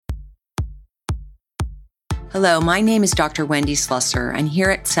Hello, my name is Dr. Wendy Slusser, and here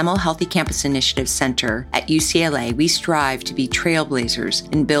at Semel Healthy Campus Initiative Center at UCLA, we strive to be trailblazers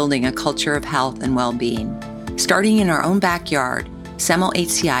in building a culture of health and well-being. Starting in our own backyard, Semel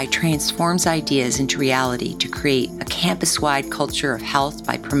HCI transforms ideas into reality to create a campus-wide culture of health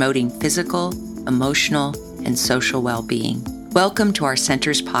by promoting physical, emotional, and social well-being. Welcome to our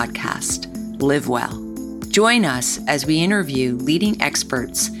center's podcast, Live Well. Join us as we interview leading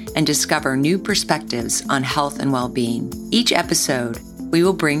experts and discover new perspectives on health and well-being. Each episode, we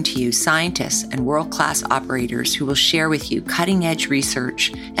will bring to you scientists and world-class operators who will share with you cutting-edge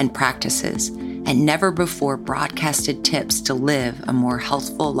research and practices and never-before broadcasted tips to live a more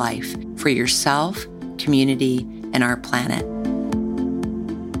healthful life for yourself, community, and our planet.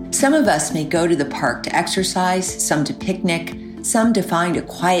 Some of us may go to the park to exercise, some to picnic, some to find a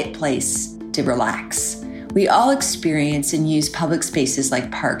quiet place to relax. We all experience and use public spaces like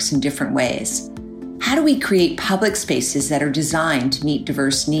parks in different ways. How do we create public spaces that are designed to meet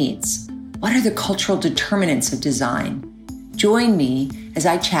diverse needs? What are the cultural determinants of design? Join me as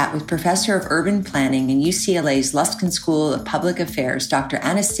I chat with Professor of Urban Planning in UCLA's Luskin School of Public Affairs, Dr.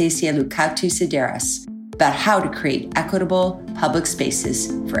 Anastasia Lukatu-Sideris, about how to create equitable public spaces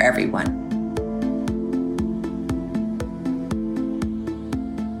for everyone.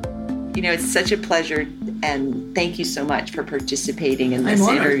 You know, it's such a pleasure, and thank you so much for participating in this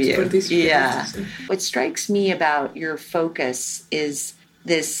interview. What strikes me about your focus is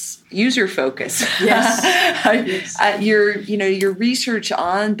this user focus. Yes. Your research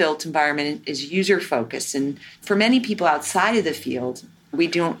on built environment is user focused, and for many people outside of the field, we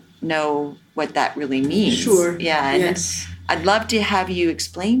don't know what that really means. Sure. Yeah. Yes. I'd love to have you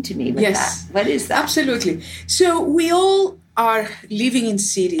explain to me that. What is that? Absolutely. So we all are living in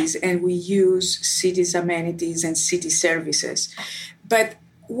cities and we use cities amenities and city services. But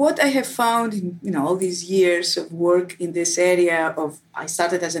what I have found in all these years of work in this area I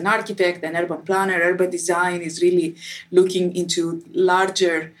started as an architect, an urban planner. Urban design is really looking into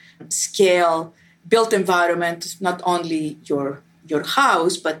larger scale built environment, not only your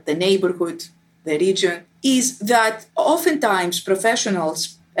house, but the neighborhood, the region, is that oftentimes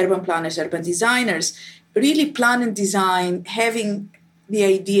professionals, urban planners, urban designers, really plan and design having the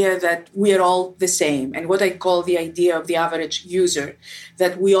idea that we are all the same, and what I call the idea of the average user,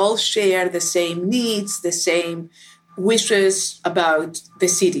 that we all share the same needs, the same wishes about the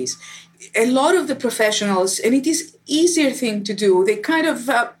cities. A lot of the professionals, and it is easier thing to do, they kind of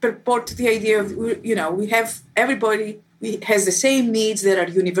purport the idea of, we have everybody has the same needs, there are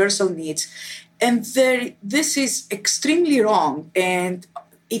universal needs. And this is extremely wrong, and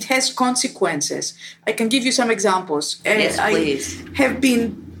it has consequences. I can give you some examples. Yes, please. I have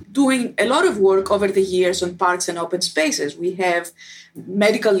been doing a lot of work over the years on parks and open spaces. We have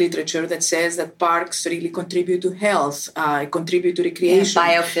medical literature that says that parks really contribute to health, contribute to recreation.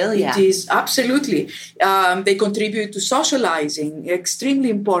 Yeah, biophilia. It is, absolutely. They contribute to socializing, extremely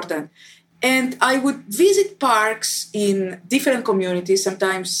important. And I would visit parks in different communities,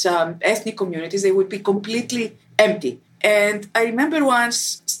 sometimes ethnic communities. They would be completely empty. And I remember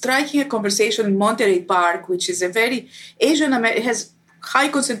once striking a conversation in Monterey Park, which is a very it has high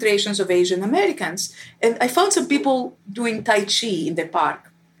concentrations of Asian Americans. And I found some people doing Tai Chi in the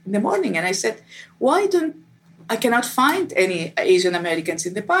park in the morning. And I said, I cannot find any Asian Americans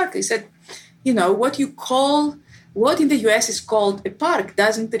in the park. I said, what in the US is called a park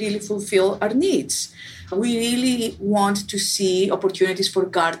doesn't really fulfill our needs. We really want to see opportunities for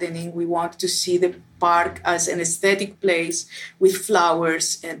gardening. We want to see the park as an aesthetic place with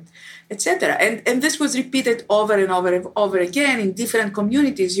flowers and etc. And this was repeated over and over and over again in different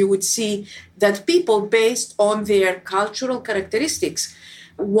communities. You would see that people, based on their cultural characteristics,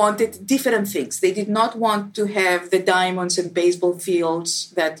 wanted different things. They did not want to have the diamonds and baseball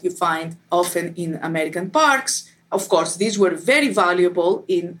fields that you find often in American parks. Of course, these were very valuable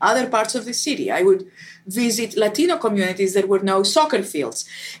in other parts of the city. I would visit Latino communities. There were no soccer fields.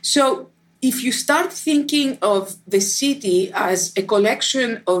 So if you start thinking of the city as a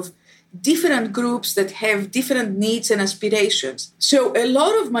collection of different groups that have different needs and aspirations. So a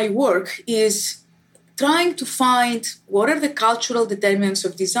lot of my work is trying to find what are the cultural determinants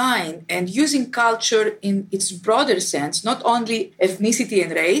of design and using culture in its broader sense, not only ethnicity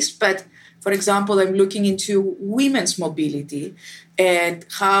and race, but for example, I'm looking into women's mobility and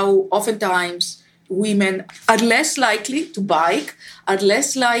how oftentimes women are less likely to bike, are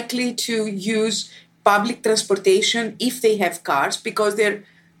less likely to use public transportation if they have cars because they're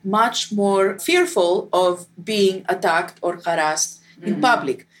much more fearful of being attacked or harassed in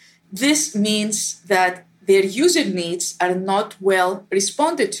public. This means that their user needs are not well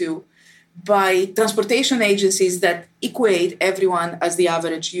responded to by transportation agencies that equate everyone as the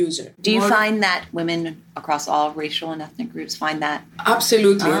average user. Do you find that women across all racial and ethnic groups find that?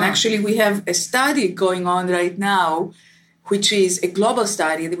 Absolutely. And actually, we have a study going on right now, which is a global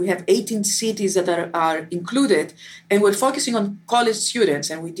study. We have 18 cities that are included, and we're focusing on college students.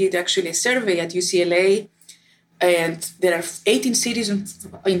 And we did actually a survey at UCLA, and there are 18 cities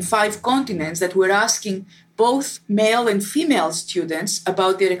in 5 continents that we're asking both male and female students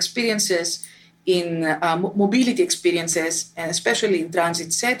about their experiences in mobility experiences, and especially in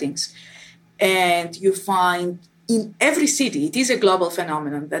transit settings. And you find in every city, it is a global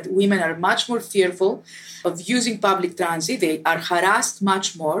phenomenon that women are much more fearful of using public transit. They are harassed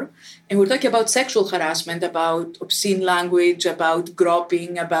much more. And we're talking about sexual harassment, about obscene language, about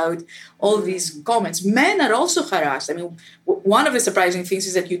groping, about all these comments. Men are also harassed. I mean, one of the surprising things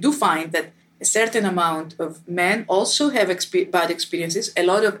is that you do find that a certain amount of men also have bad experiences. A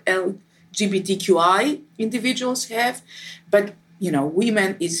lot of LGBTQI individuals have, but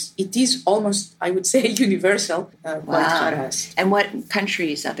women it is almost, I would say, universal. Quite harassed. And what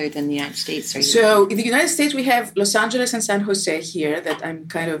countries other than the United States are you? So in the United States, we have Los Angeles and San Jose here that I'm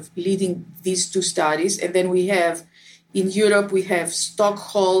kind of leading these 2 studies. And then we have, in Europe, we have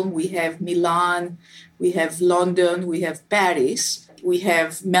Stockholm, we have Milan, we have London, we have Paris, we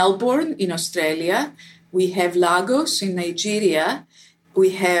have Melbourne in Australia, we have Lagos in Nigeria,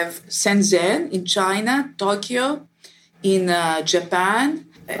 we have Shenzhen in China, Tokyo, in Japan.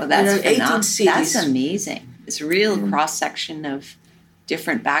 Well, that's 18 cities. That's amazing. It's a real cross-section of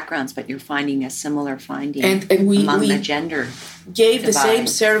different backgrounds, but you're finding a similar finding and we the gender gave divide. The same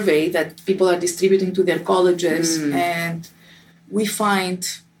survey that people are distributing to their colleges, and we find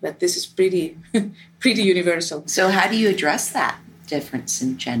that this is pretty universal. So how do you address that difference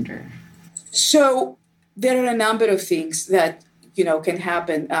in gender? So there are a number of things that can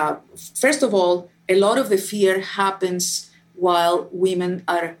happen. First of all, a lot of the fear happens while women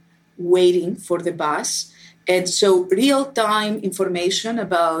are waiting for the bus. And so real-time information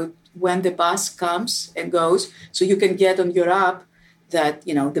about when the bus comes and goes, so you can get on your app that,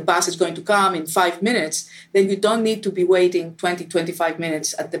 the bus is going to come in 5 minutes, then you don't need to be waiting 20, 25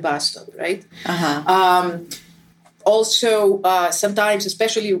 minutes at the bus stop, right? Also, sometimes,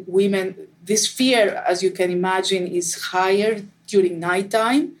 especially women, this fear, as you can imagine, is higher during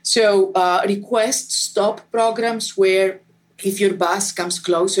nighttime. So request stop programs where if your bus comes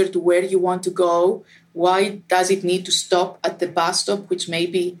closer to where you want to go, why does it need to stop at the bus stop, which may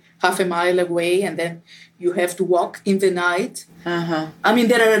be half a mile away, and then you have to walk in the night? I mean,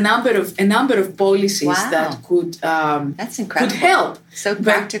 there are a number of policies that could that's incredible. Could help. So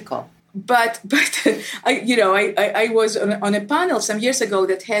practical. But I was on a panel some years ago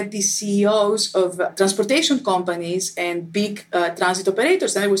that had the CEOs of transportation companies and big transit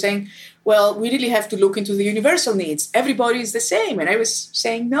operators, and I was saying, well, we really have to look into the universal needs. Everybody is the same, and I was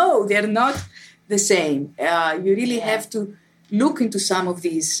saying, no, they're not the same. You really have to look into some of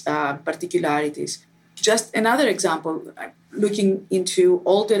these particularities. Just another example, looking into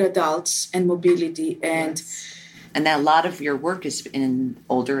older adults and mobility and. And a lot of your work is in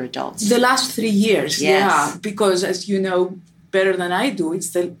older adults. The last 3 years, yes. Because as you know better than I do,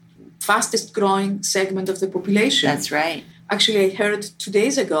 it's the fastest growing segment of the population. That's right. Actually, I heard 2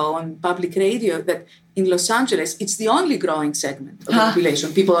 days ago on public radio that in Los Angeles, it's the only growing segment of the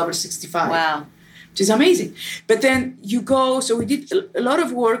population, people over 65. Wow. Which is amazing. But then so we did a lot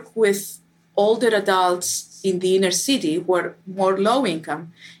of work with older adults in the inner city who are more low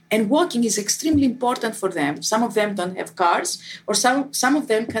income. And walking is extremely important for them. Some of them don't have cars, or some of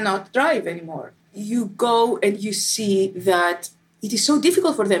them cannot drive anymore. You go and you see that it is so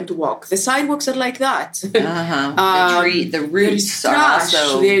difficult for them to walk. The sidewalks are like that. The roots are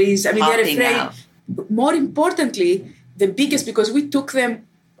also they're afraid. Out. More importantly, the biggest, because we took them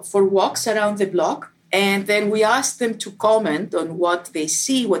for walks around the block, and then we asked them to comment on what they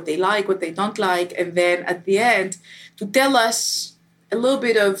see, what they like, what they don't like, and then at the end to tell us a little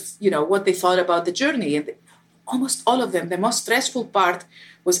bit of, what they thought about the journey. And almost all of them, the most stressful part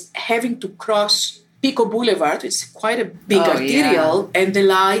was having to cross Pico Boulevard, which is quite a big arterial, and the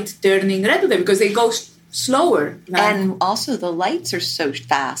light turning red to them because they go slower. And also the lights are so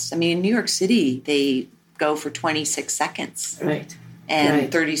fast. I mean, in New York City, they go for 26 seconds. Right.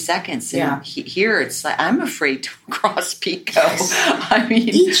 And 30 seconds. And here it's like, I'm afraid to cross Pico. Yes. I mean,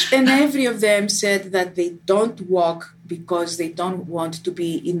 each and every of them said that they don't walk because they don't want to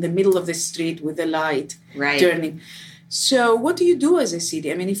be in the middle of the street with the light turning. So what do you do as a city?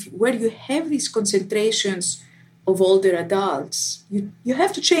 I mean, where you have these concentrations of older adults, you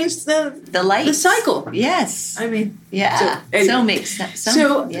have to change the cycle. Yes. I mean, So makes sense.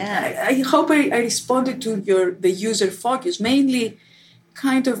 I hope I responded to the user focus, mainly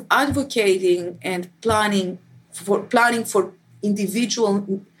kind of advocating and planning for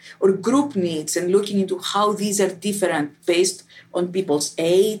individual or group needs and looking into how these are different based on people's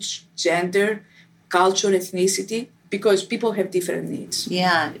age, gender, culture, ethnicity, because people have different needs.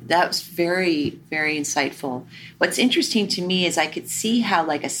 Yeah, that was very, very insightful. What's interesting to me is I could see how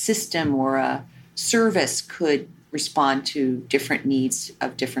like a system or a service could respond to different needs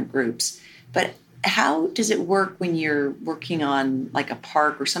of different groups. But how does it work when you're working on like a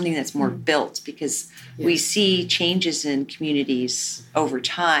park or something that's more built? Because we see changes in communities over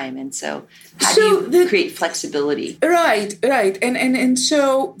time. And so how do you create flexibility? Right. And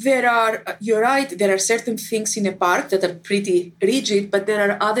so you're right, there are certain things in a park that are pretty rigid, but there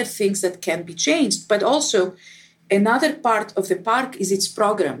are other things that can be changed. But also another part of the park is its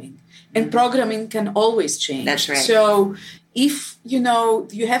programming. And programming can always change. That's right. So if,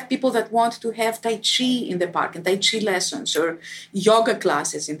 you have people that want to have Tai Chi in the park and Tai Chi lessons or yoga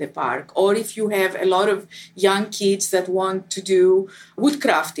classes in the park, or if you have a lot of young kids that want to do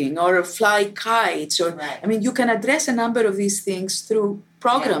woodcrafting or fly kites, you can address a number of these things through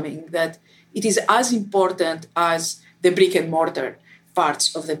programming that it is as important as the brick and mortar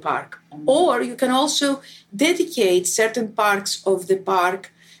parts of the park. Or you can also dedicate certain parts of the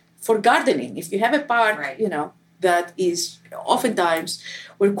park for gardening. If you have a park, that is oftentimes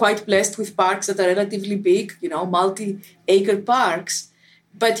we're quite blessed with parks that are relatively big, multi-acre parks.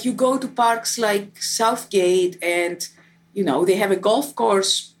 But you go to parks like Southgate and, they have a golf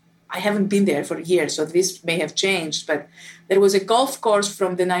course. I haven't been there for years, so this may have changed. But there was a golf course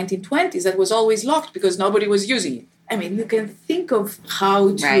from the 1920s that was always locked because nobody was using it. I mean, you can think of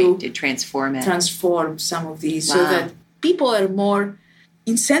how to transform some of these so that people are more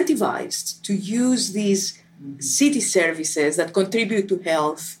incentivized to use these city services that contribute to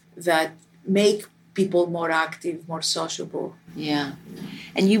health, that make people more active, more sociable. Yeah.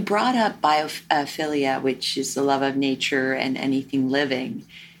 And you brought up biophilia, which is the love of nature and anything living.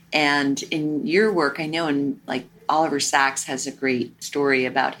 And in your work, I know like Oliver Sacks has a great story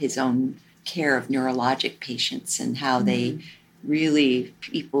about his own care of neurologic patients and how they really,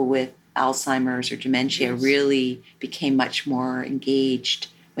 people with Alzheimer's or dementia really became much more engaged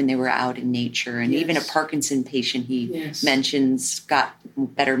when they were out in nature. And even a Parkinson patient, he mentions, got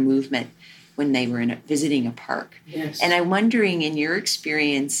better movement when they were visiting a park. Yes. And I'm wondering, in your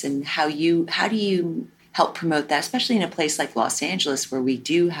experience, and how do you help promote that, especially in a place like Los Angeles, where we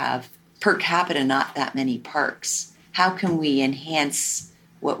do have per capita not that many parks? How can we enhance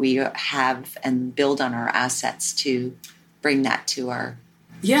what we have and build on our assets to bring that to our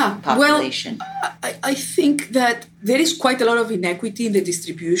population? Well, I think that there is quite a lot of inequity in the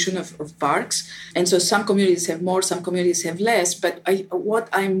distribution of parks. And so some communities have more, some communities have less. But what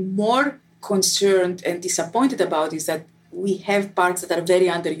I'm more concerned and disappointed about is that we have parks that are very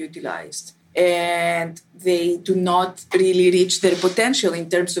underutilized. And they do not really reach their potential in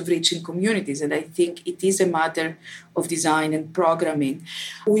terms of reaching communities. And I think it is a matter of design and programming.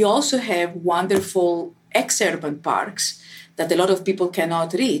 We also have wonderful ex-urban parks that a lot of people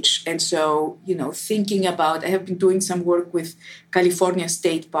cannot reach. And so, thinking about, I have been doing some work with California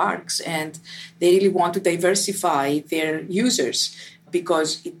state parks, and they really want to diversify their users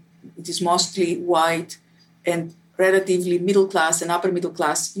because it is mostly white and relatively middle-class and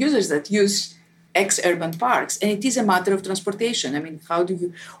upper-middle-class users that use ex-urban parks. And it is a matter of transportation. I mean, how do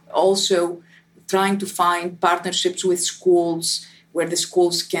you also trying to find partnerships with schools where the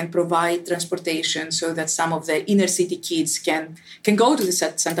schools can provide transportation so that some of the inner city kids can go to the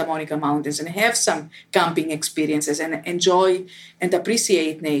Santa Monica Mountains and have some camping experiences and enjoy and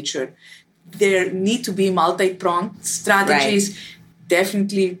appreciate nature. There need to be multi-pronged strategies. Right.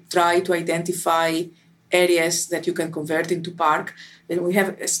 Definitely try to identify areas that you can convert into park. Then we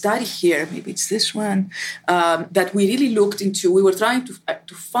have a study here, maybe it's this one, that we really looked into. We were trying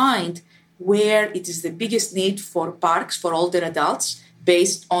to find where it is the biggest need for parks for older adults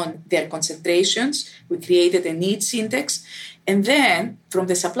based on their concentrations. We created a needs index. And then from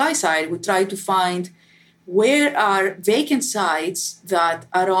the supply side, we tried to find where are vacant sites that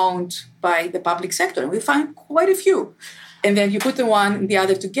are owned by the public sector. And we find quite a few. And then you put the one and the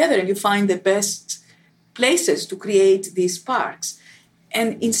other together and you find the best places to create these parks.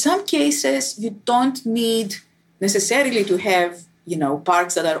 And in some cases, you don't need necessarily to have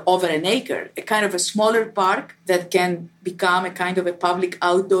parks that are over an acre, a kind of a smaller park that can become a kind of a public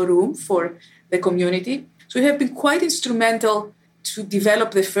outdoor room for the community. So we have been quite instrumental to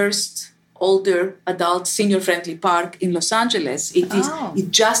develop the first older adult senior-friendly park in Los Angeles.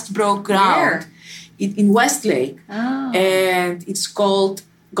 It just broke ground in Westlake. Oh. And it's called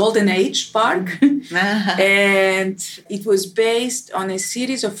Golden Age Park. And it was based on a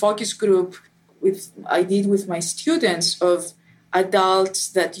series of focus group I did with my students of adults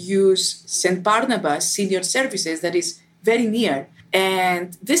that use St. Barnabas Senior Services that is very near.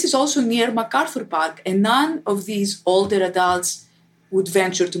 And this is also near MacArthur Park. And none of these older adults would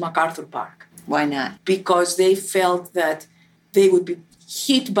venture to MacArthur Park. Why not? Because they felt that they would be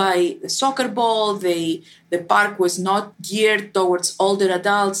hit by the soccer ball. The park was not geared towards older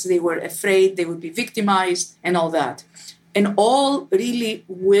adults. They were afraid they would be victimized and all that. And all really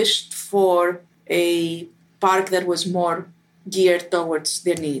wished for a park that was more geared towards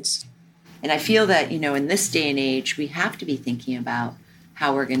their needs. And I feel that, in this day and age, we have to be thinking about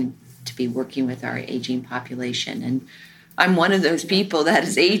how we're going to be working with our aging population. And I'm one of those people that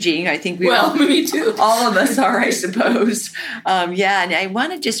is aging. I think me too. All of us are, I suppose. And I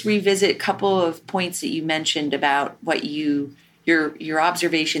want to just revisit a couple of points that you mentioned about what your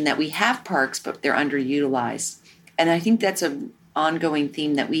observation that we have parks, but they're underutilized. And I think that's an ongoing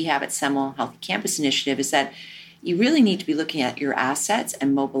theme that we have at Semel Healthy Campus Initiative is that you really need to be looking at your assets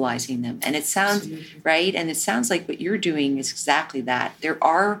and mobilizing them. And it sounds right. And it sounds like what you're doing is exactly that. There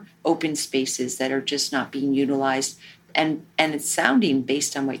are open spaces that are just not being utilized. And it's sounding,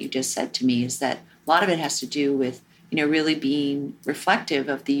 based on what you just said to me, is that a lot of it has to do with, really being reflective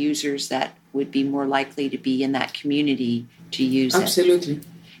of the users that would be more likely to be in that community to use it. Absolutely.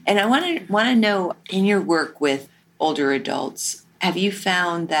 And I want to know, in your work with older adults, have you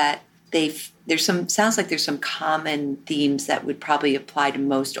found that sounds like there's some common themes that would probably apply to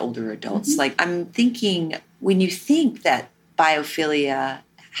most older adults. Mm-hmm. Like I'm thinking, when you think that biophilia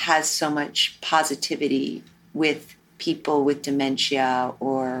has so much positivity with people with dementia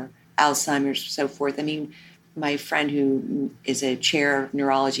or Alzheimer's, so forth. I mean, my friend who is a chair of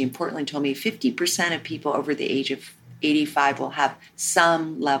neurology in Portland told me 50% of people over the age of 85 will have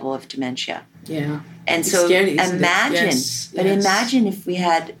some level of dementia. Yeah. And it's so scary, imagine if we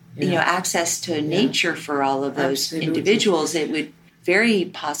had access to nature for all of those individuals, it would very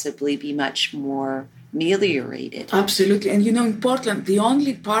possibly be much more ameliorated. Absolutely. And in Portland, the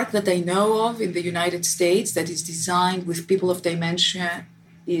only park that I know of in the United States that is designed with people of dementia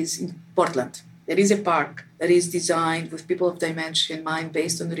is in Portland. There is a park that is designed with people of dementia in mind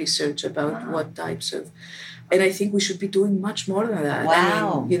based on research about what types of... And I think we should be doing much more than that.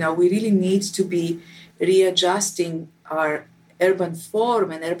 Wow. I mean, we really need to be readjusting our urban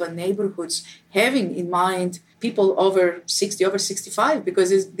form and urban neighborhoods, having in mind people over 60, over 65,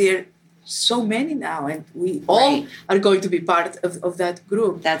 because there are so many now, and we all are going to be part of that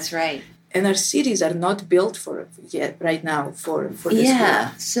group. That's right. And our cities are not built for right now for this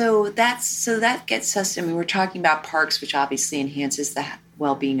group. So that gets us. I mean, we're talking about parks, which obviously enhances the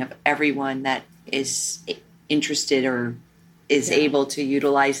well-being of everyone that is interested or is able to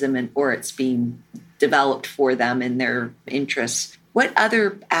utilize them, or it's being developed for them in their interests. What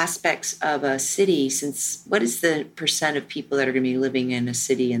other aspects of a city, what is the percent of people that are going to be living in a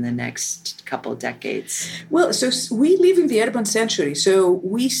city in the next couple of decades? Well, so we live in the urban century, so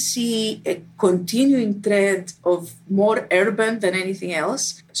we see a continuing trend of more urban than anything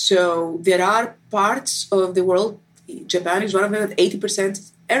else. So there are parts of the world, Japan is one of them,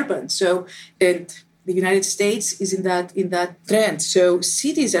 80% urban. So, and the United States is in that trend. So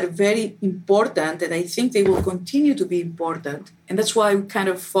cities are very important, and I think they will continue to be important. And that's why we kind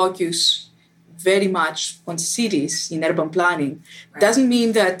of focus very much on cities in urban planning. Right. Doesn't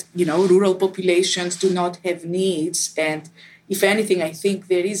mean that, rural populations do not have needs. And if anything, I think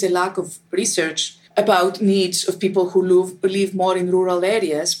there is a lack of research about needs of people who live more in rural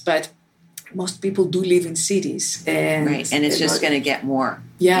areas, but most people do live in cities. And it's just going to get more.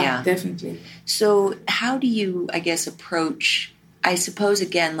 Yeah, definitely. So how do you, approach, I suppose,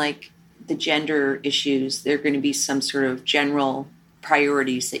 again, like the gender issues, there are going to be some sort of general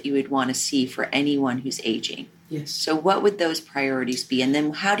priorities that you would want to see for anyone who's aging. Yes. So what would those priorities be? And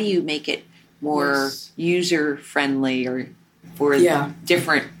then how do you make it more user-friendly or for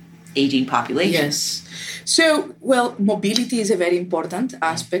different aging populations? Yes. So, mobility is a very important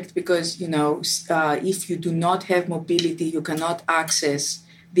aspect because, if you do not have mobility, you cannot access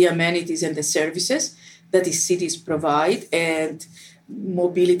the amenities and the services that the cities provide. And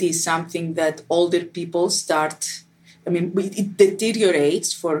mobility is something that older people it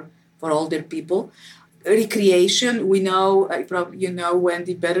deteriorates for older people. Recreation, we know, you know,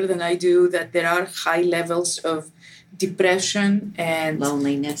 Wendy, better than I do, that there are high levels of depression and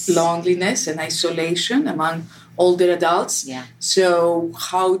loneliness and isolation among older adults. Yeah. So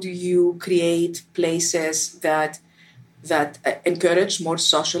how do you create places that encourage more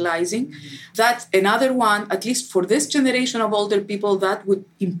socializing? Mm-hmm. That another one, at least for this generation of older people, that would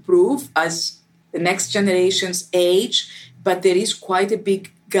improve as the next generations age. But there is quite a big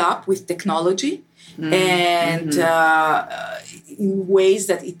gap with technology. And in ways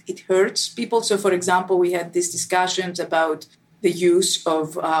that it hurts people. So, for example, we had these discussions about the use of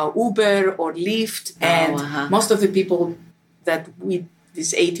Uber or Lyft, and most of the people that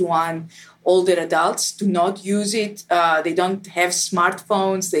these 81 older adults do not use it. They don't have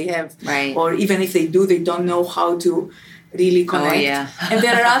smartphones. They have, or even if they do, they don't know how to really connect. Oh, yeah. And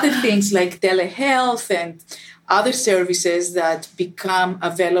there are other things like telehealth and other services that become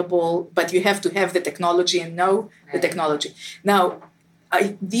available, but you have to have the technology and know the technology. Now,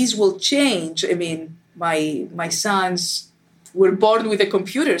 these will change. I mean, my sons were born with a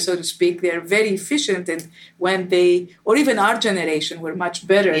computer, so to speak. They're very efficient, and or even our generation were much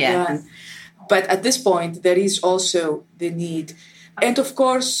better than. But at this point, there is also the need. And of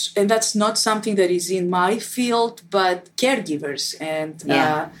course, and that's not something that is in my field, but caregivers. And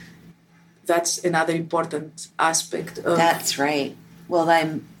that's another important aspect of... That's right. Well,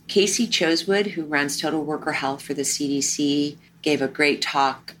 Casey Chosewood, who runs Total Worker Health for the CDC, gave a great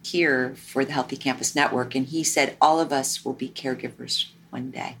talk here for the Healthy Campus Network, and he said all of us will be caregivers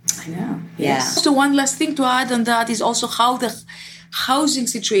one day. I know. Yeah. So one last thing to add on that is also how the housing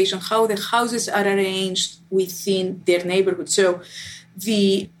situation, how the houses are arranged within their neighborhood. So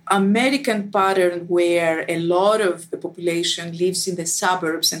the American pattern where a lot of the population lives in the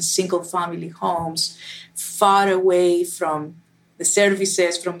suburbs and single-family homes far away from the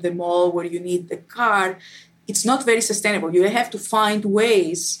services, from the mall where you need the car, it's not very sustainable. You have to find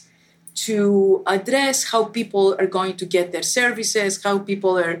ways to address how people are going to get their services, how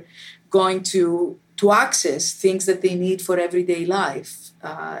people are going to access things that they need for everyday life.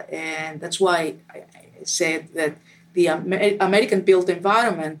 And that's why I said that the American-built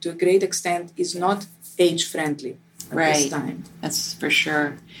environment, to a great extent, is not age-friendly at this time. That's for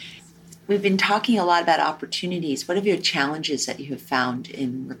sure. We've been talking a lot about opportunities. What are your challenges that you have found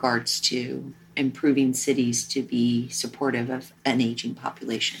in regards to improving cities to be supportive of an aging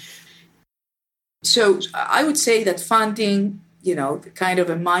population? So I would say that funding, the kind of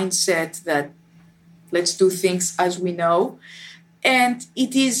a mindset that let's do things as we know. And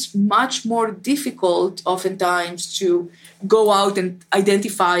it is much more difficult oftentimes to go out and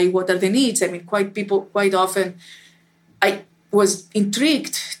identify what are the needs. I mean, quite often, I was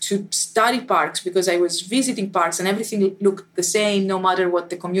intrigued to study parks because I was visiting parks and everything looked the same no matter what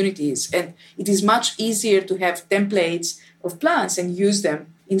the community is. And it is much easier to have templates of plans and use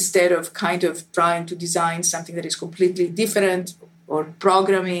them instead of kind of trying to design something that is completely different or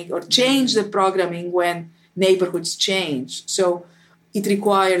programming or change the programming when neighborhoods change. So it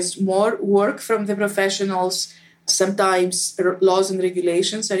requires more work from the professionals. Sometimes laws and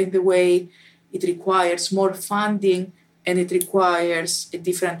regulations are in the way. It requires more funding, and it requires a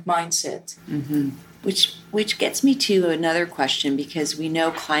different mindset. Mm-hmm. Which gets me to another question, because we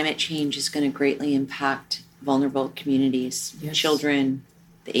know climate change is going to greatly impact vulnerable communities, children,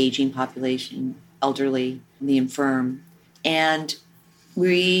 the aging population, elderly, the infirm. And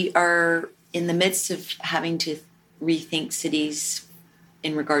we are in the midst of having to rethink cities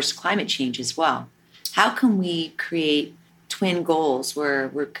in regards to climate change as well. How can we create twin goals where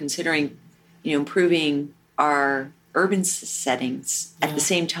we're considering, improving our urban settings at the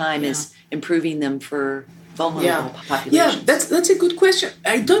same time as improving them for vulnerable populations? Yeah, that's a good question.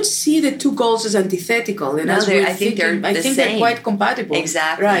 I don't see the two goals as antithetical. And I think they're quite compatible.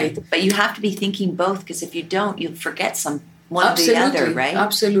 Exactly. Right. But you have to be thinking both, because if you don't, you'll forget one or the other, right?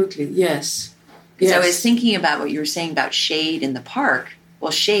 Absolutely, yes. So I was thinking about what you were saying about shade in the park.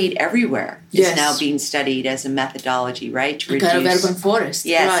 Well, shade everywhere is now being studied as a methodology, right? To reduce kind of urban forest.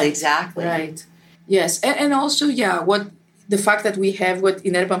 Yes, right. Exactly. Right. Yes, and also, the fact that we have what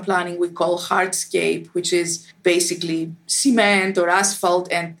in urban planning we call hardscape, which is basically cement or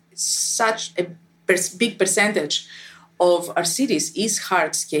asphalt, and such a big percentage of our cities is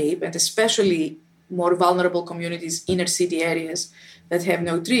hardscape, and especially more vulnerable communities, inner city areas that have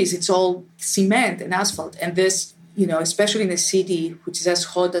no trees. It's all cement and asphalt. And this, especially in a city which is as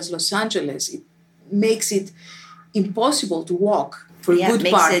hot as Los Angeles, it makes it impossible to walk for a good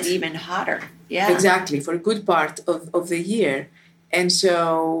part. It makes it even hotter. Yeah. Exactly, for a good part of the year. And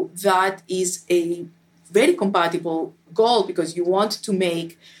so that is a very compatible goal, because you want to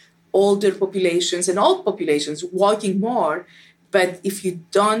make older populations and all populations walking more. But if you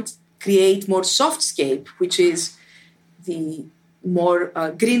don't create more softscape, which is the more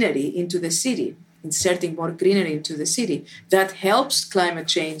greenery into the city, inserting more greenery into the city. That helps climate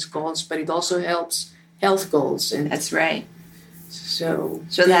change goals, but it also helps health goals. And that's right. So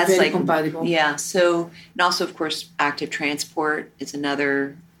that's very like compatible. Yeah. So, and also, of course, active transport is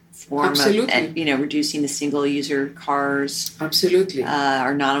another form Absolutely. of, reducing the single-user cars. Absolutely.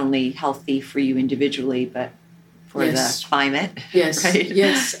 Are not only healthy for you individually, but for the climate. Yes. Right?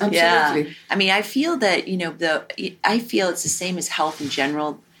 Yes. Absolutely. Yeah. I mean, I feel that I feel it's the same as health in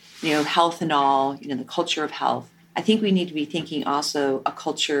general. Health and all. The culture of health. I think we need to be thinking also a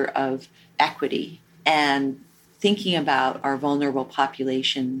culture of equity and thinking about our vulnerable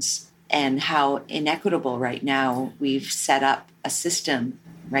populations and how inequitable right now we've set up a system.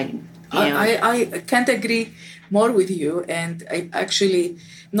 Right. I can't agree more with you. And I actually,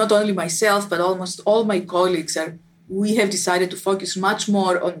 not only myself, but almost all my colleagues we have decided to focus much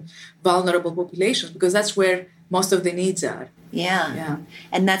more on vulnerable populations because that's where most of the needs are. Yeah.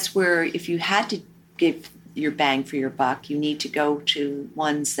 And that's where if you had to give your bang for your buck, you need to go to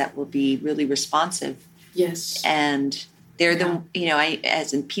ones that will be really responsive. Yes. And they're I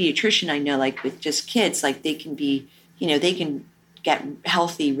as a pediatrician, I know like with just kids, like they can be, they can get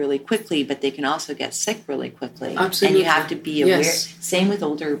healthy really quickly, but they can also get sick really quickly. Absolutely. And you have to be aware. Yes. Same with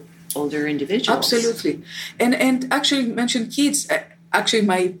older individuals. Absolutely. And actually you mentioned kids. Actually,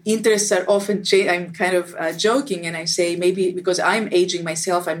 my interests are often I'm kind of joking, and I say maybe because I'm aging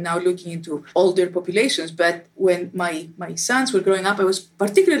myself, I'm now looking into older populations. But when my sons were growing up, I was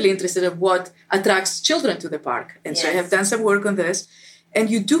particularly interested in what attracts children to the park. And so I have done some work on this. And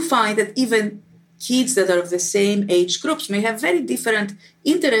you do find that even kids that are of the same age groups may have very different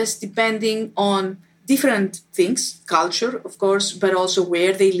interests depending on different things, culture, of course, but also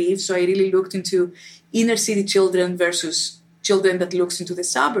where they live. So I really looked into inner city children versus children that looks into the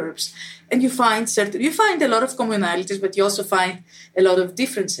suburbs. And you find a lot of commonalities, but you also find a lot of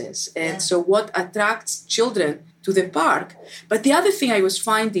differences. And so what attracts children to the park? But the other thing I was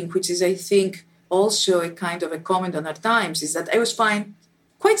finding, which is I think also a kind of a comment on our times, is that I was finding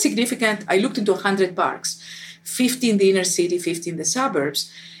quite significant. I looked into 100 parks, 50 in the inner city, 50 in the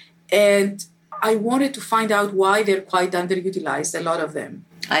suburbs. And I wanted to find out why they're quite underutilized, a lot of them.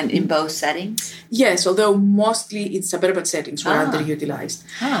 And in both settings? Yes, although mostly in suburban settings were underutilized.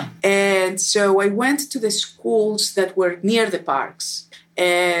 And so I went to the schools that were near the parks.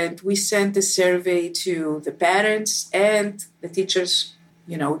 And we sent a survey to the parents and the teachers,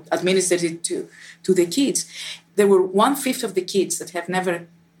 administered it to the kids. There were 1/5 of the kids that have never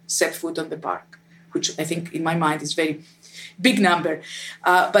set foot on the park, which I think in my mind is very big number.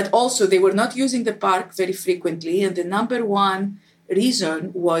 But also they were not using the park very frequently. And the number one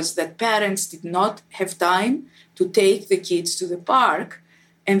reason was that parents did not have time to take the kids to the park,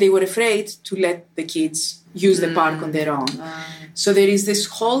 and they were afraid to let the kids use the park on their own. So there is this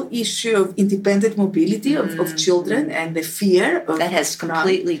whole issue of independent mobility of children and the fear of that has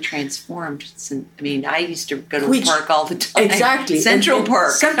completely transformed. I mean, I used to go to the park all the time. Exactly. Central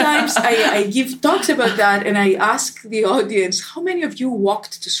Park. Sometimes I give talks about that, and I ask the audience, how many of you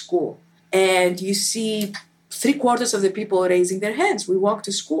walked to school? And you see 3/4 of the people raising their hands. We walk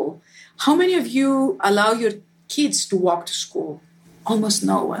to school. How many of you allow your kids to walk to school? Almost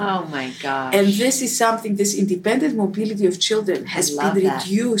no one. Oh my gosh. And this is something, this independent mobility of children has been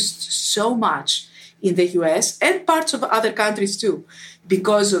reduced so much in the US and parts of other countries too,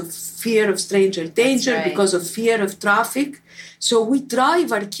 because of fear of stranger danger, because of fear of traffic. So we drive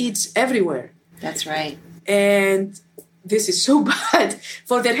our kids everywhere. That's right. And this is so bad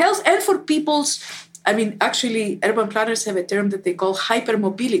for their health and for people's, actually, urban planners have a term that they call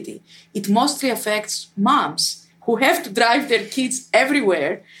hypermobility. It mostly affects moms who have to drive their kids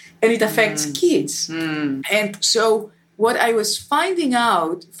everywhere, and it affects kids. And so what I was finding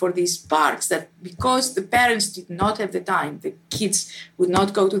out for these parks, that because the parents did not have the time, the kids would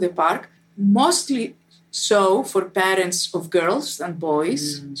not go to the park, mostly so for parents of girls and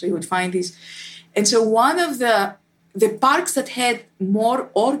boys. So you would find these. And so one of the parks that had more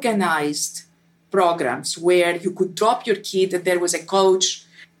organized programs where you could drop your kid and there was a coach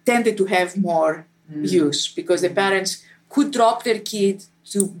tended to have more use, because the parents could drop their kid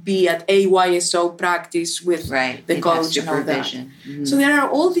to be at AYSO practice with the coach and all that. So there are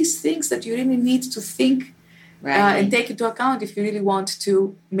all these things that you really need to think and take into account if you really want to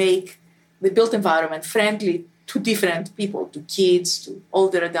make the built environment friendly to different people, to kids, to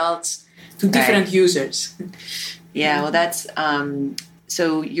older adults, to different users. Yeah, well, that's so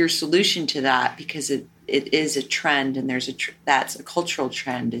your solution to that, because it is a trend, and there's that's a cultural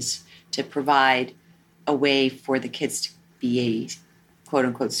trend, is to provide a way for the kids to be quote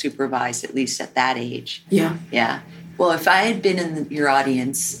unquote supervised, at least at that age. Yeah. Well, if I had been in your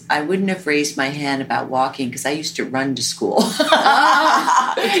audience, I wouldn't have raised my hand about walking because I used to run to school.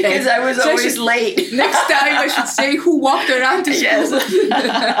 Because I was always late. Next time I should say who walked around to school.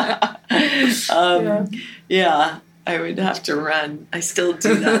 Yes. Yeah, I would have to run. I still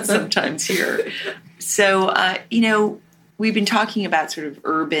do that sometimes here. So, we've been talking about sort of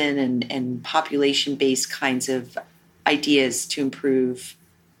urban and population-based kinds of ideas to improve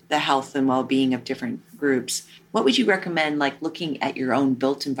the health and well-being of different groups. What would you recommend, like looking at your own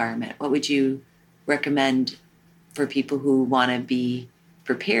built environment? What would you recommend for people who want to be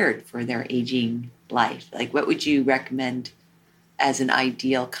prepared for their aging life? Like, what would you recommend as an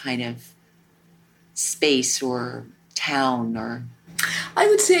ideal kind of space or town? Or I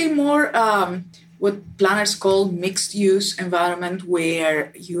would say more what planners call mixed-use environment,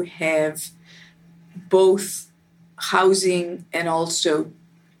 where you have both housing and also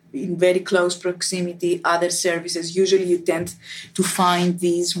in very close proximity other services. Usually you tend to find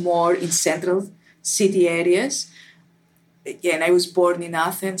these more in central city areas. Again, I was born in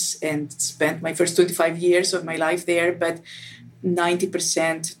Athens and spent my first 25 years of my life there, but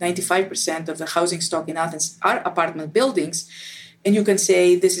 95% of the housing stock in Athens are apartment buildings. And you can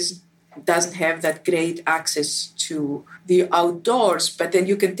say doesn't have that great access to the outdoors, but then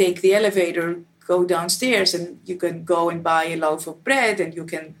you can take the elevator, go downstairs, and you can go and buy a loaf of bread, and you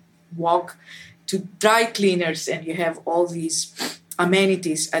can walk to dry cleaners, and you have all these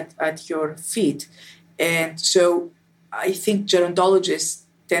amenities at your feet. And so I think gerontologists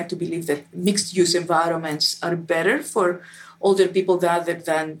tend to believe that mixed-use environments are better for older people rather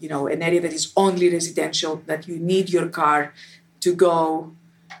than, an area that is only residential, that you need your car to go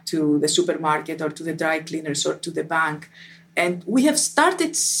to the supermarket or to the dry cleaners or to the bank. And we have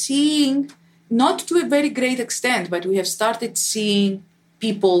started seeing, not to a very great extent, but we have started seeing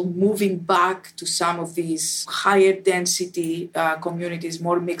people moving back to some of these higher density communities,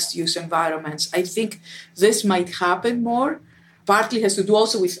 more mixed use environments. I think this might happen more. Partly has to do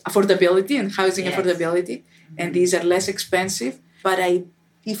also with affordability and housing affordability, and these are less expensive. But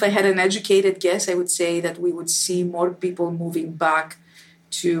if I had an educated guess, I would say that we would see more people moving back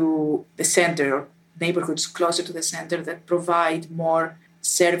to the center, or neighborhoods closer to the center that provide more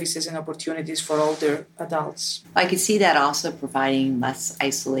services and opportunities for older adults. I could see that also providing less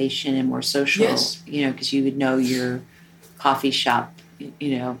isolation and more social, because you would know your coffee shop,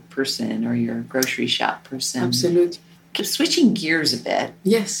 person or your grocery shop person. Absolutely. Switching gears a bit.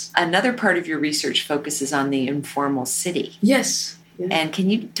 Yes. Another part of your research focuses on the informal city. Yes. Yeah. And can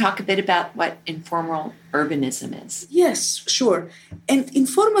you talk a bit about what informal urbanism is? Yes, sure. And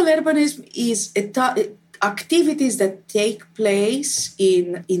informal urbanism is activities that take place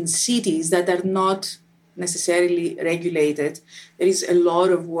in cities that are not necessarily regulated. There is a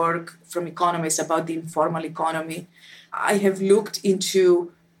lot of work from economists about the informal economy. I have looked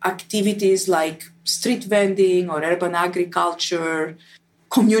into activities like street vending or urban agriculture,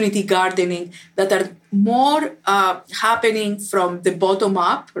 community gardening, that are more happening from the bottom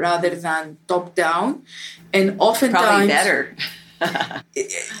up rather than top down. And oftentimes... Probably better.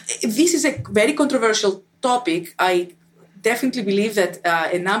 This is a very controversial topic. I definitely believe that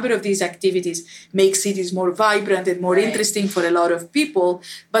a number of these activities make cities more vibrant and more interesting for a lot of people.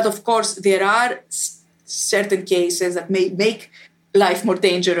 But of course, there are certain cases that may make life more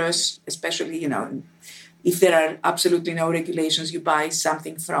dangerous, especially, if there are absolutely no regulations, you buy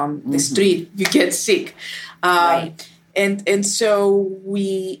something from the street, you get sick. And so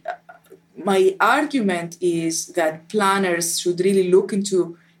my argument is that planners should really look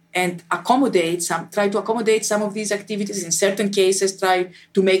into and try to accommodate some of these activities. In certain cases, try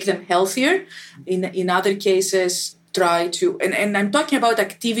to make them healthier. In other cases, try to, and I'm talking about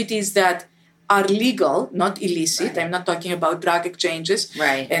activities that are legal, not illicit. I'm not talking about drug exchanges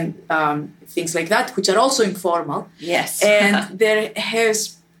and things like that, which are also informal. Yes. And there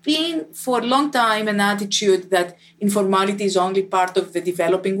has been for a long time an attitude that informality is only part of the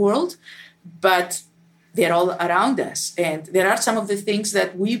developing world, but they're all around us. And there are some of the things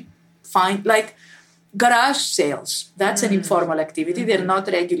that we find, like garage sales. That's an informal activity. They're not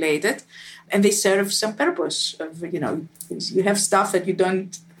regulated, and they serve some purpose. You have stuff that you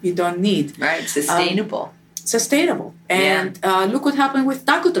don't need. Right, sustainable. And look what happened with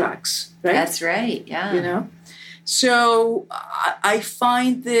taco trucks, right? That's right, yeah. So I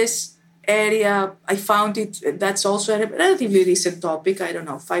find this area, that's also a relatively recent topic,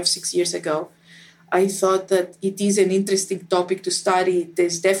 5-6 years ago. I thought that it is an interesting topic to study.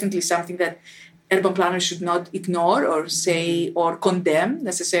 There's definitely something that urban planners should not ignore or say or condemn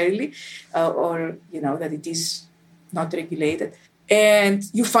necessarily, or that it is not regulated. And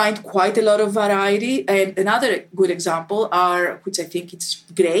you find quite a lot of variety. And another good example which I think it's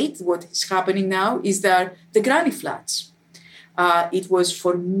great, what is happening now, is that the granny flats. It was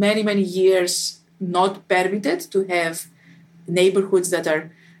for many, many years not permitted to have neighborhoods that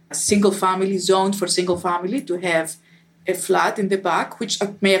are single family, zoned for single family, to have a flat in the back, which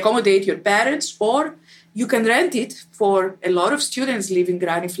may accommodate your parents, or you can rent it. For a lot of students live in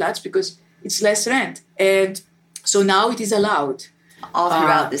granny flats because it's less rent. And so now it is allowed. All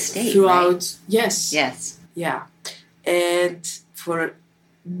throughout the state, right? Yes. Yeah. And for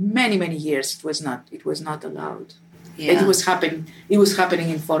many, many years it was not allowed. Yeah. And it was happening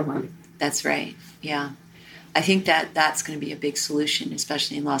informally. That's right. Yeah. I think that's going to be a big solution,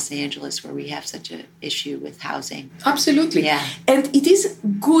 especially in Los Angeles, where we have such an issue with housing. Absolutely. Yeah. And it is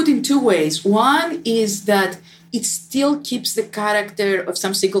good in two ways. One is that it still keeps the character of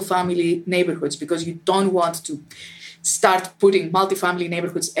some single-family neighborhoods, because you don't want to start putting multifamily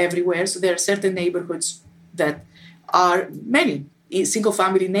neighborhoods everywhere. So there are certain neighborhoods that are many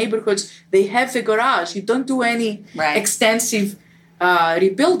single-family neighborhoods. They have a garage. You don't do any extensive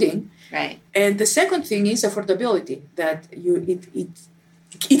rebuilding. Right. And the second thing is affordability, that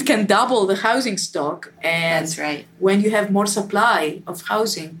it can double the housing stock. And that's right. When you have more supply of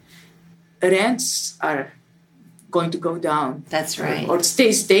housing, rents are going to go down. That's right. Or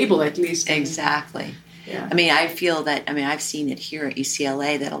stay stable at least. Exactly. Yeah. I mean, I've seen it here at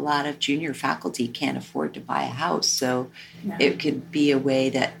UCLA that a lot of junior faculty can't afford to buy a house. So it could be a way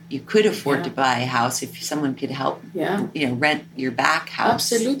that you could afford to buy a house if someone could help, rent your back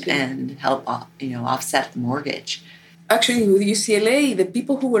house. Absolutely. And help, offset the mortgage. Actually, with UCLA, the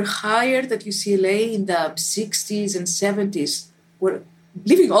people who were hired at UCLA in the 60s and 70s were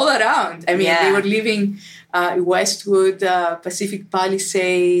living all around. I mean, they were living in Westwood, Pacific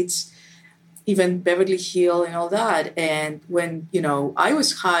Palisades, even Beverly Hills and all that. And when, I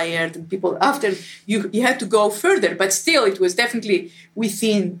was hired, and people after, you had to go further, but still it was definitely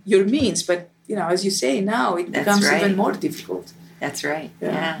within your means. But, as you say now, it becomes even more difficult. That's right.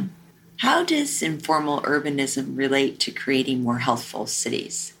 Yeah. How does informal urbanism relate to creating more healthful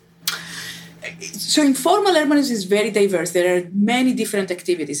cities? So informal urbanism is very diverse. There are many different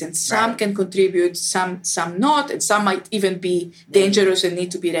activities, and some can contribute, some not, and some might even be dangerous and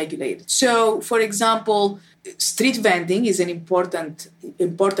need to be regulated. So, for example, street vending is an important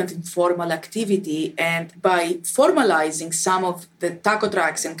informal activity, and by formalizing some of the taco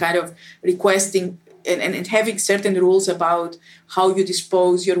trucks and kind of requesting and having certain rules about how you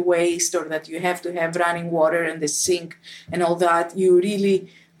dispose your waste, or that you have to have running water in the sink and all that, you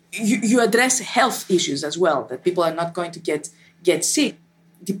address health issues as well, that people are not going to get sick,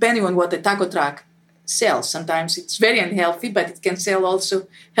 depending on what the taco truck sells. Sometimes it's very unhealthy, but it can sell also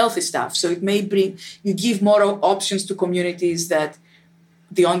healthy stuff. So it may you give more options to communities that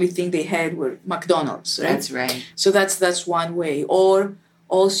the only thing they had were McDonald's, right? That's right. So that's one way. Or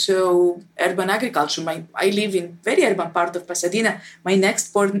also urban agriculture. I live in very urban part of Pasadena. My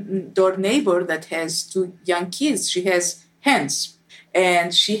next door neighbor that has 2 young kids, she has hens.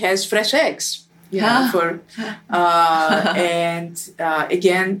 And she has fresh eggs,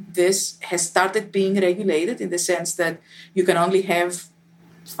 again, this has started being regulated in the sense that you can only have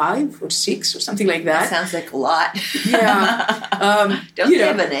 5 or 6 or something like that. That sounds like a lot. Yeah. Don't you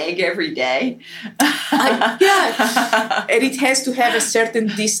have an egg every day? And it has to have a certain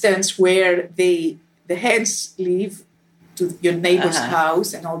distance where the hens live to your neighbor's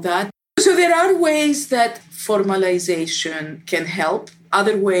house and all that. So there are ways that formalization can help,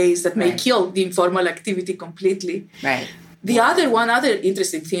 other ways that may kill the informal activity completely. Right. The other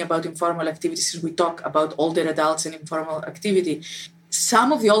interesting thing about informal activities is we talk about older adults and informal activity.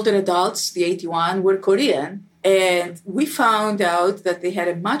 Some of the older adults, the 81, were Korean, and we found out that they had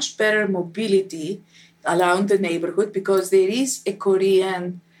a much better mobility around the neighborhood because there is a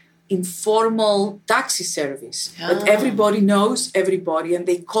Korean informal taxi service that everybody knows everybody, and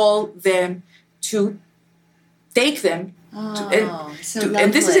they call them to take them.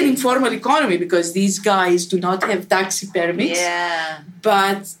 And this is an informal economy because these guys do not have taxi permits. Yeah.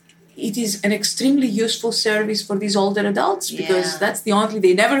 But it is an extremely useful service for these older adults because that's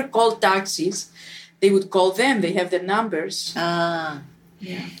they never call taxis. They would call them. They have their numbers.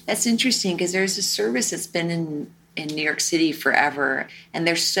 That's interesting because there's a service that's been in New York City forever, and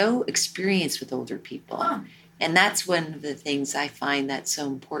they're so experienced with older people. And that's one of the things I find that's so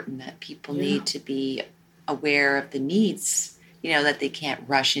important, that people need to be aware of the needs, that they can't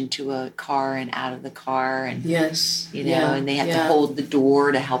rush into a car and out of the car, and and they have to hold the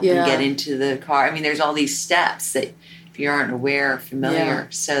door to help them get into the car. I mean, there's all these steps that if you aren't aware or familiar.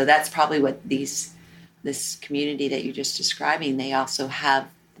 So that's probably what these this community that you're just describing, they also have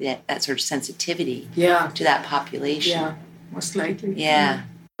that sort of sensitivity to that population. Yeah, most likely. Yeah.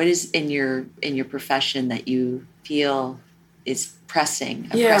 What is in your profession that you feel is pressing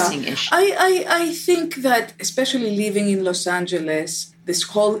issue? I think that, especially living in Los Angeles, this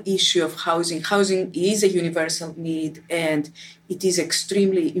whole issue of housing is a universal need, and it is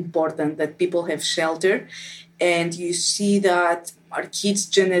extremely important that people have shelter. And you see that our kids'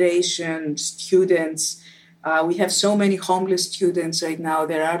 generation, students, we have so many homeless students right now.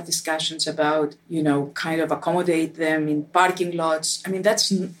 There are discussions about, kind of accommodate them in parking lots. I mean,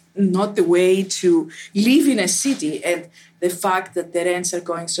 that's not the way to live in a city. And the fact that the rents are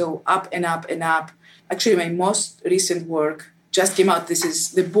going so up and up and up. Actually, my most recent work just came out. This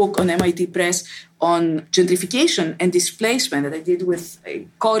is the book on MIT Press on gentrification and displacement that I did with a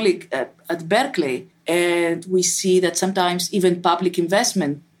colleague at Berkeley. And we see that sometimes even public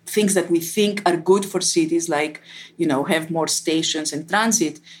investment, things that we think are good for cities, like, have more stations and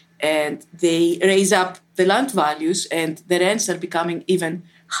transit, and they raise up the land values and the rents are becoming even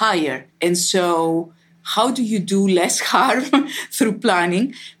higher. And so how do you do less harm through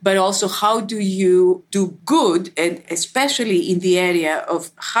planning, but also how do you do good, and especially in the area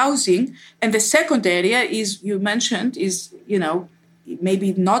of housing? And the second area is, you mentioned, is,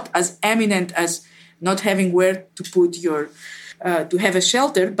 maybe not as eminent as not having where to put your, to have a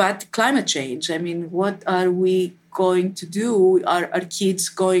shelter, but climate change. I mean, what are we going to do? Are our kids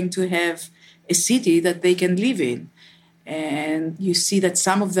going to have a city that they can live in? And you see that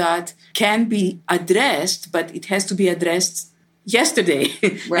some of that can be addressed, but it has to be addressed yesterday,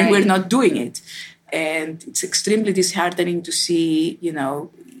 right. And we're not doing it. And it's extremely disheartening to see,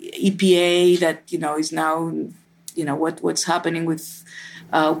 EPA that, is now, what's happening with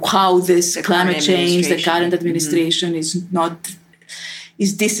how this climate change, the current administration is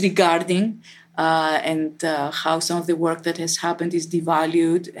disregarding, and how some of the work that has happened is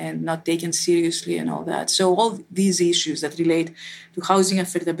devalued and not taken seriously and all that. So all these issues that relate to housing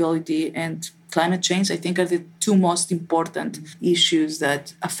affordability and climate change, I think, are the two most important issues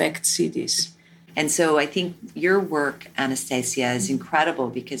that affect cities. And so I think your work, Anastasia, is incredible,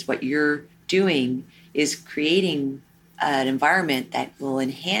 because what you're doing is creating an environment that will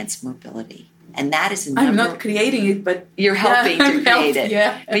enhance mobility. And that is I'm not creating it, but you're helping to create it.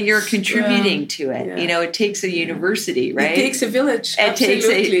 Yeah. But you're contributing to it. Yeah. It takes a university, right? It takes a village. It takes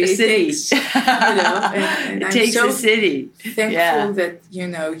a city. And it takes a city. Thankful that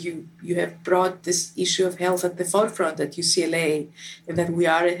you have brought this issue of health at the forefront at UCLA, and that we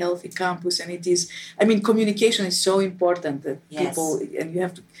are a healthy campus. And it is, communication is so important that people, and you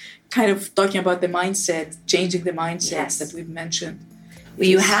have to kind of talking about the mindset, changing the mindsets that we've mentioned. Well,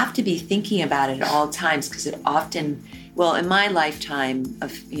 you have to be thinking about it at all times, because it often, in my lifetime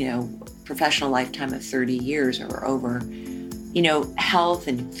of, professional lifetime of 30 years or over, health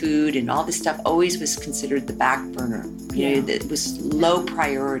and food and all this stuff always was considered the back burner. It was low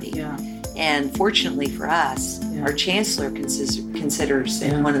priority. Yeah. And fortunately for us, our chancellor considers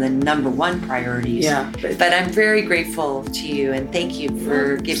it one of the number one priorities. Yeah. But I'm very grateful to you, and thank you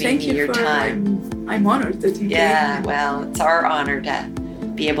for giving me your time. I'm honored that you gave me. Well, it's our honor to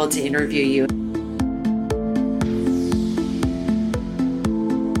be able to interview you.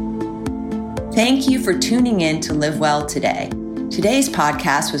 Thank you for tuning in to Live Well Today. Today's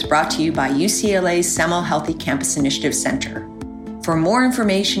podcast was brought to you by UCLA's Semel Healthy Campus Initiative Center. For more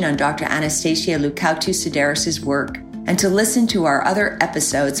information on Dr. Anastasia Lukautu-Sideris' work and to listen to our other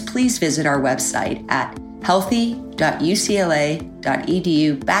episodes, please visit our website at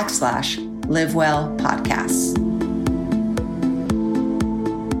healthy.ucla.edu/livewellpodcasts.